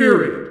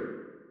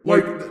 Period.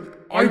 Like,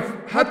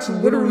 I've had to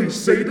literally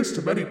say this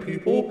to many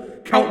people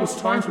countless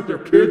times with their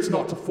kids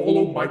not to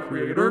follow my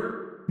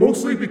creator,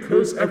 mostly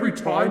because every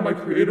time my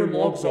creator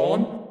logs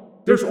on,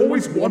 there's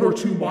always 1 or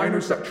 2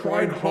 minors that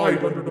try and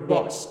hide under the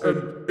bus,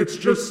 and it's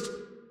just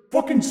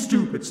fucking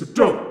stupid, so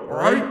don't,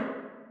 alright?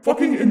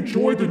 Fucking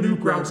enjoy the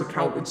Newgrounds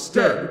account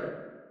instead,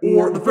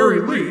 or at the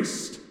very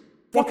least,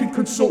 fucking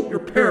consult your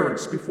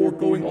parents before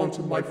going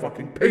onto my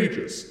fucking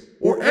pages.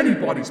 Or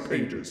anybody's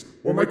pages,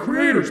 or my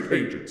creator's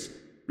pages.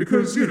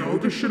 Because, you know,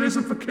 this shit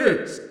isn't for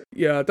kids.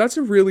 Yeah, that's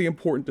a really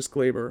important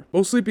disclaimer.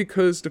 Mostly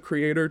because the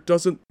creator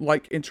doesn't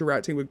like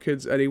interacting with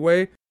kids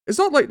anyway. It's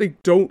not like they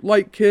don't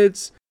like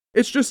kids,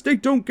 it's just they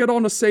don't get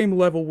on the same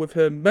level with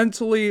him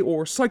mentally,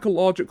 or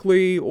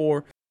psychologically,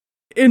 or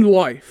in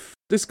life.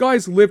 This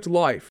guy's lived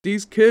life.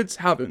 These kids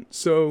haven't,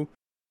 so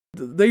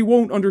they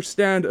won't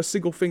understand a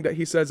single thing that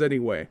he says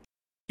anyway.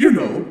 You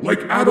know,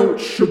 like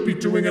adults should be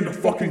doing in the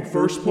fucking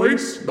first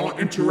place, not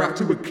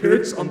interacting with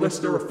kids unless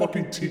they're a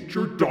fucking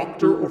teacher,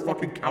 doctor, or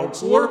fucking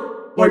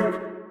counselor.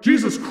 Like,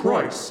 Jesus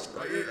Christ,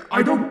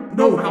 I don't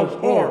know how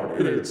hard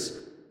it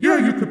is. Yeah,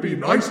 you could be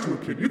nice to a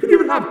kid. You can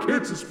even have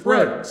kids as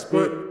friends,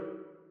 but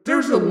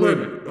there's a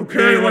limit,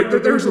 okay? Like,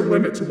 there's a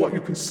limit to what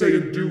you can say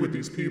and do with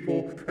these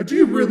people. And do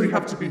you really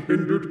have to be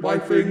hindered by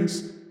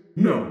things?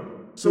 No.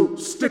 So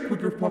stick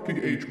with your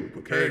fucking age group,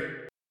 okay?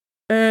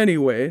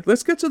 Anyway,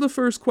 let's get to the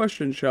first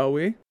question, shall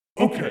we?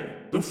 Okay,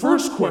 the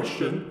first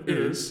question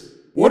is,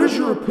 what is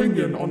your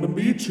opinion on the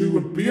Me Too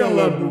and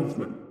BLM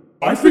movement?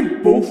 I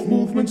think both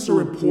movements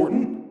are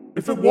important.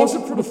 If it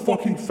wasn't for the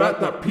fucking fact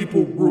that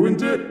people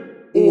ruined it,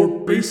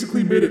 or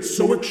basically made it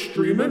so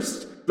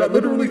extremist, that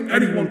literally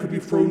anyone could be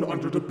thrown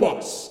under the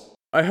bus.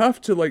 I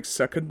have to,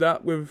 second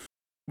that with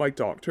my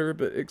doctor,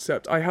 but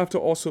except I have to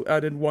also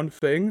add in one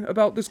thing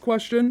about this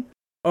question.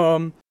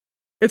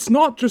 It's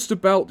not just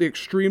about the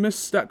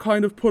extremists that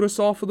kind of put us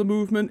off of the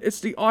movement, it's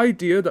the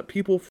idea that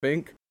people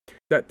think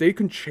that they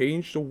can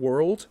change the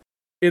world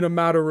in a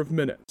matter of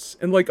minutes,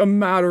 in a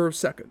matter of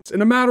seconds,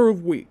 in a matter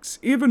of weeks,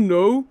 even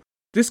though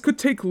this could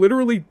take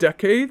literally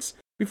decades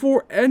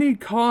before any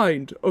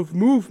kind of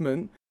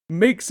movement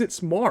makes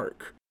its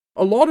mark.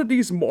 A lot of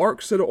these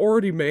marks that are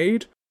already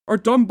made are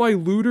done by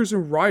looters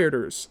and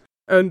rioters,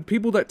 and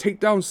people that take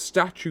down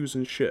statues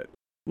and shit.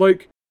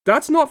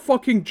 That's not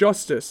fucking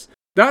justice.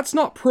 That's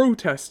not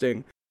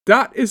protesting.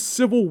 That is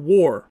civil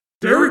war.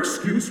 Their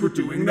excuse for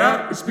doing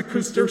that is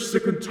because they're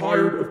sick and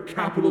tired of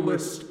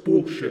capitalist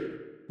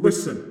bullshit.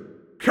 Listen,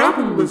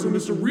 capitalism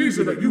is the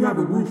reason that you have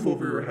a roof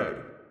over your head.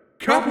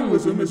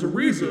 Capitalism is a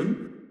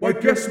reason why,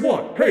 guess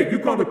what? Hey, you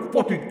got a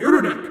fucking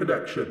internet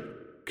connection.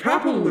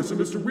 Capitalism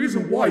is the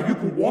reason why you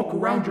can walk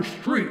around your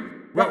street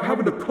without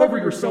having to cover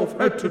yourself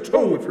head to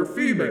toe if you're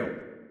female.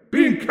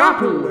 Being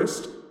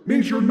capitalist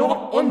means you're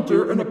not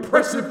under an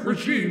oppressive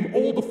regime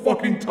all the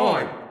fucking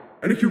time.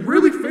 And if you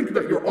really think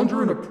that you're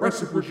under an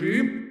oppressive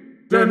regime,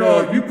 then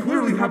you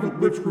clearly haven't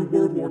lived through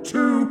World War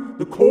II,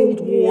 the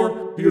Cold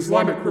War, the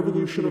Islamic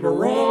Revolution of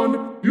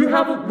Iran. You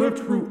haven't lived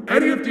through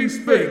any of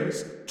these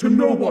things to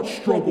know what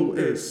struggle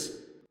is.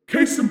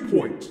 Case in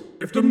point,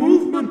 if the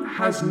movement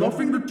has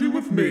nothing to do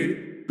with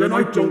me, then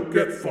I don't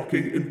get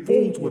fucking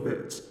involved with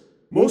it.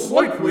 Most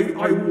likely,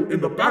 I will, in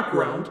the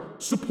background,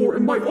 support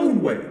in my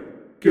own way.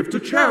 Give to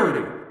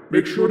charity.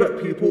 Make sure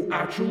that people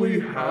actually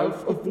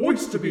have a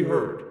voice to be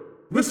heard.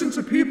 Listen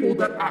to people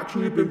that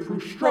actually have been through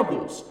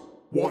struggles.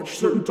 Watch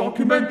certain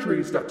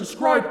documentaries that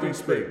describe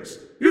these things.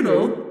 You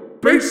know,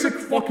 basic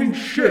fucking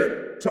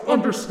shit to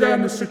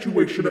understand the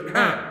situation at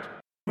hand.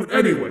 But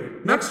anyway,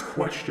 next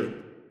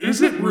question.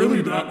 Is it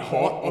really that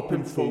hot up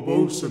in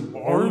Phobos and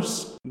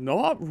Mars?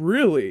 Not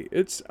really.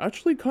 It's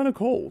actually kind of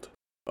cold.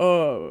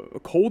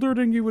 Colder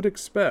than you would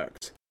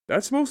expect.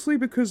 That's mostly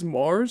because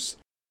Mars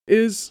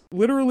is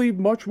literally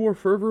much more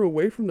further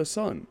away from the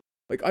sun.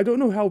 I don't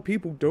know how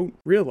people don't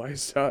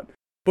realize that,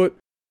 but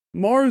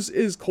Mars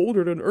is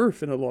colder than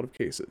Earth in a lot of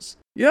cases.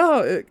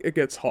 Yeah, it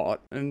gets hot,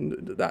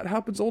 and that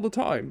happens all the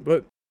time,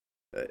 but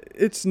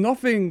it's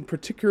nothing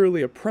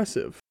particularly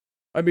oppressive.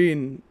 I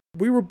mean,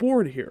 we were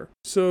born here,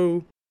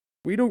 so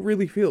we don't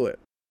really feel it.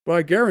 But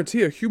I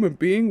guarantee a human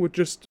being would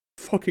just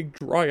fucking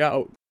dry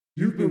out.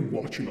 You've been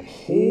watching a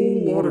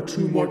whole lot of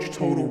too much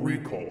Total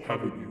Recall,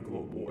 haven't you,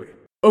 Glowboy?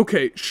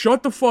 Okay,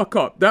 shut the fuck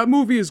up. That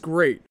movie is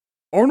great.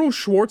 Arnold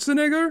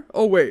Schwarzenegger?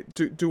 Oh wait,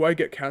 do I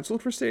get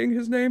cancelled for saying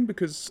his name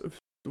because of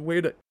the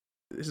way that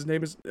his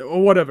name is,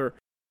 or whatever.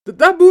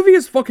 That movie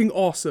is fucking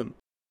awesome.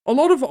 A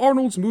lot of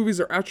Arnold's movies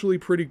are actually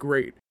pretty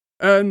great.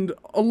 And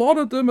a lot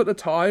of them at the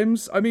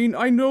times, I mean,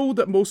 I know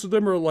that most of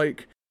them are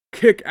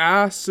kick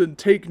ass and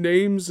take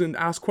names and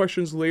ask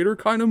questions later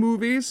kind of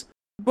movies,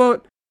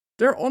 but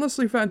they're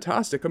honestly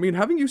fantastic. I mean,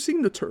 haven't you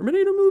seen the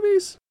Terminator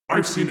movies?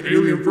 I've seen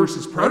Alien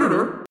vs.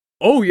 Predator.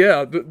 Oh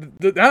yeah,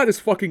 that is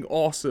fucking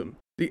awesome.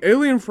 The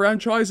Alien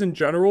franchise in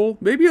general,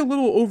 maybe a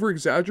little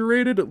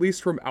over-exaggerated, at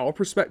least from our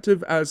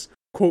perspective as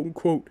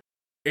quote-unquote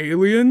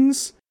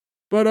aliens,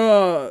 but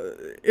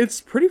it's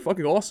pretty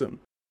fucking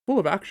awesome. Full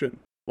of action.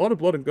 A lot of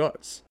blood and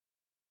guts.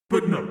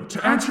 But no,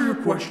 to answer your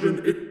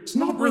question, it's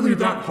not really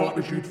that hot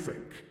as you'd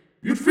think.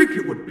 You'd think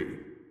it would be,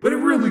 but it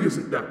really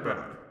isn't that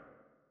bad.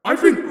 I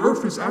think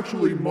Earth is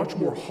actually much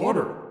more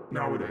hotter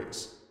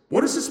nowadays.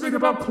 What does this make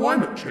about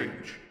climate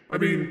change? I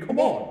mean, come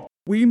on.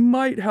 We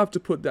might have to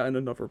put that in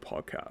another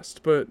podcast,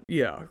 but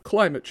yeah,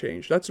 climate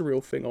change, that's a real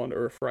thing on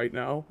Earth right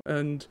now,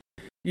 and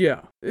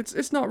yeah,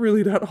 it's not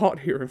really that hot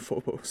here in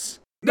Phobos.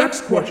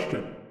 Next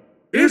question.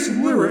 Is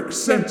Lyric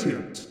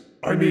sentient?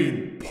 I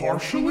mean,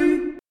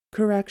 partially?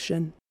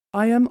 Correction.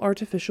 I am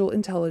artificial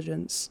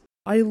intelligence.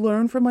 I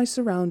learn from my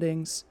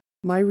surroundings,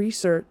 my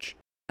research,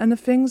 and the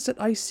things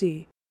that I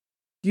see.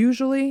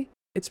 Usually,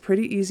 it's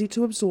pretty easy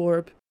to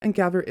absorb and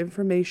gather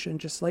information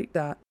just like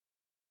that.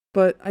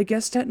 But I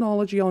guess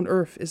technology on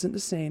Earth isn't the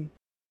same.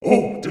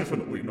 Oh,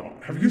 definitely not.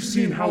 Have you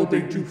seen how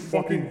they do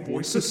fucking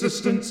voice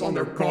assistants on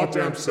their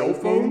goddamn cell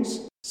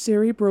phones?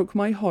 Siri broke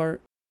my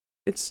heart.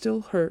 It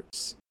still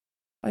hurts.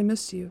 I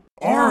miss you.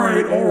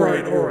 Alright.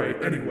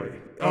 Anyway,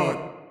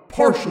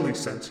 partially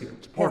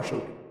sentient.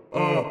 Partially.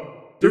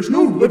 There's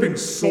no living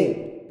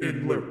soul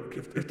in Lyric,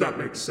 if that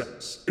makes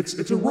sense.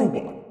 It's a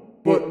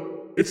robot, but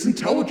it's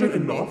intelligent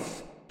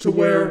enough to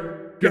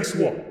where guess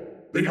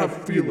what? They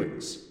have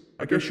feelings.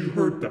 I guess you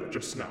heard that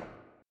just now.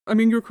 I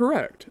mean, you're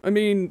correct. I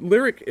mean,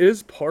 Lyric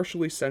is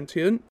partially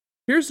sentient.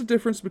 Here's the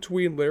difference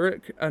between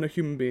Lyric and a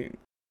human being.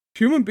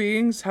 Human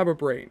beings have a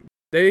brain.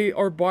 They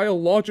are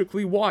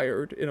biologically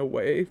wired, in a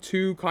way,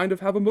 to kind of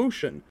have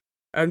emotion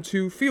and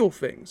to feel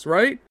things,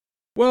 right?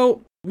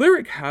 Well,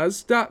 Lyric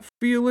has that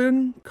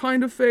feeling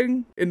kind of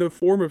thing in the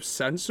form of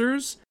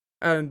sensors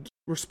and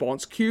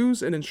response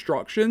cues and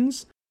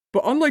instructions.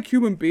 But unlike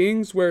human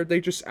beings, where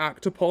they just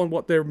act upon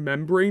what their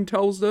membrane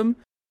tells them,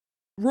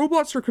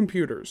 robots are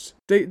computers.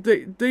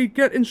 They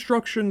get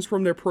instructions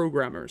from their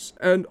programmers,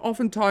 and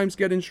oftentimes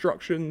get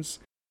instructions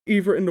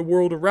either in the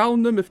world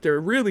around them if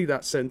they're really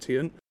that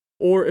sentient,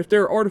 or if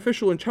they're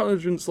artificial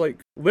intelligence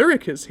like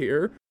Lyric is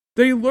here,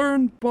 they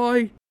learn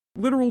by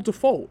literal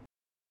default.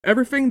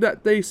 Everything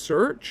that they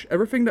search,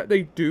 everything that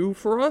they do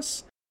for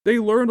us, they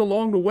learn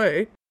along the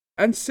way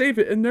and save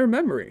it in their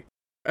memory.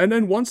 And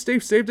then once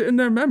they've saved it in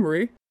their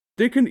memory,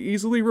 they can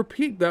easily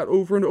repeat that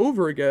over and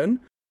over again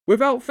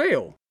without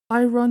fail.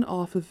 I run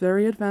off of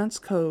very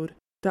advanced code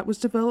that was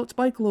developed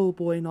by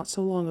Glowboy not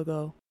so long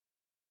ago.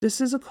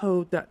 This is a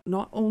code that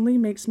not only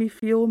makes me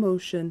feel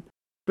emotion,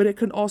 but it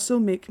can also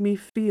make me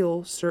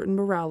feel certain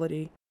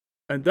morality.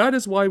 And that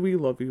is why we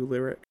love you,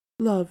 Lyric.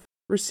 Love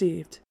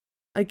received.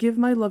 I give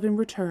my love in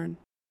return.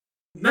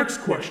 Next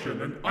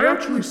question, and I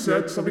actually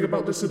said something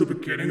about this in the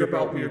beginning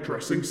about me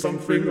addressing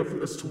something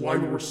as to why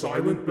we were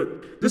silent,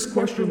 but this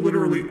question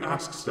literally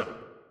asks that.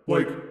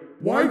 Like,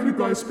 why have you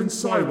guys been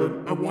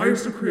silent, and why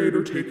is the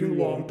creator taking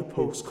long to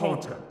post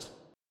content?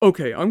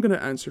 Okay, I'm gonna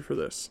answer for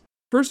this.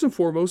 First and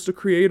foremost, the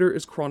creator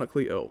is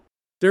chronically ill.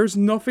 There's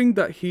nothing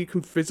that he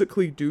can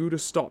physically do to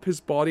stop his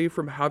body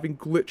from having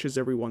glitches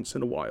every once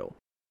in a while.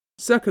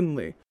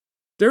 Secondly,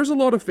 there's a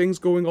lot of things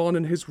going on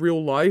in his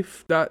real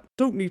life that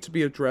don't need to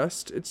be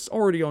addressed. It's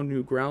already on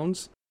new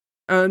grounds.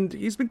 And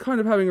he's been kind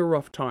of having a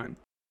rough time.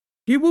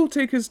 He will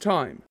take his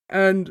time,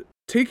 and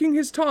taking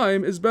his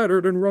time is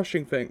better than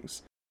rushing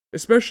things,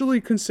 especially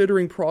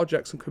considering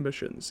projects and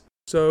commissions.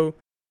 So,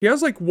 he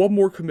has like one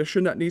more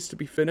commission that needs to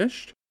be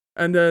finished,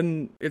 and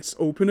then it's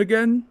open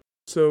again.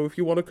 So if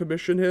you want to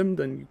commission him,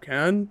 then you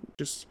can.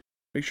 Just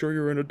make sure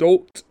you're an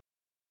adult.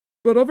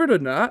 But other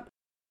than that,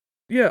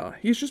 yeah,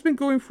 he's just been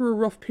going through a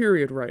rough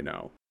period right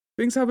now.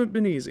 Things haven't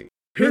been easy.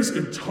 His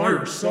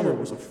entire summer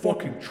was a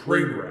fucking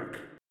train wreck.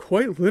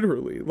 Quite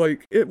literally,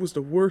 like, it was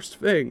the worst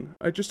thing.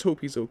 I just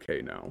hope he's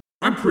okay now.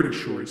 I'm pretty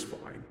sure he's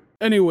fine.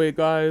 Anyway,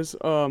 guys,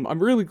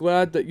 I'm really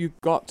glad that you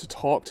got to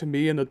talk to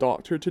me and the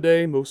doctor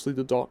today, mostly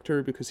the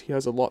doctor, because he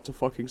has a lot to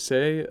fucking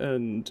say,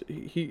 and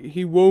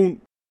he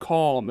won't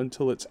calm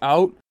until it's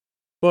out.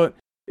 But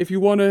if you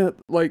want to,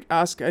 like,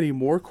 ask any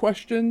more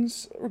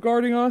questions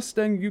regarding us,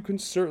 then you can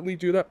certainly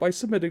do that by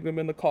submitting them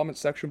in the comment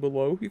section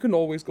below. You can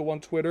always go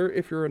on Twitter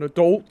if you're an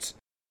adult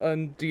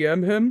and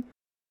DM him.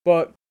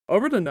 But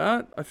other than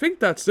that, I think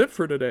that's it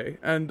for today,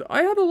 and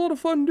I had a lot of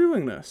fun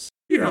doing this.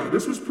 Yeah,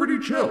 this was pretty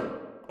chill.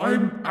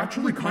 I'm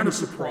actually kind of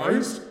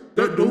surprised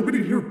that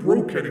nobody here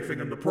broke anything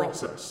in the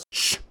process.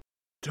 Shh!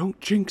 Don't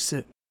jinx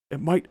it.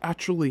 It might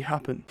actually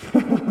happen.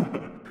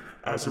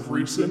 As of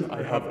recent,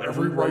 I have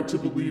every right to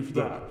believe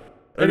that.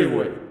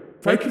 Anyway,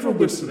 thank you for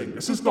listening.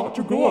 This is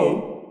Dr.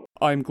 Glow.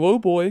 I'm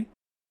Glowboy.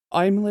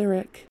 I'm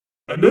Lyric.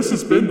 And this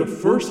has been the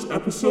first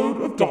episode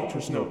of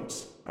Doctor's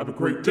Notes. Have a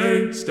great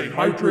day, stay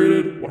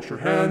hydrated, wash your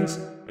hands,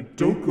 and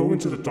don't go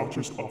into the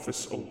doctor's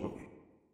office alone.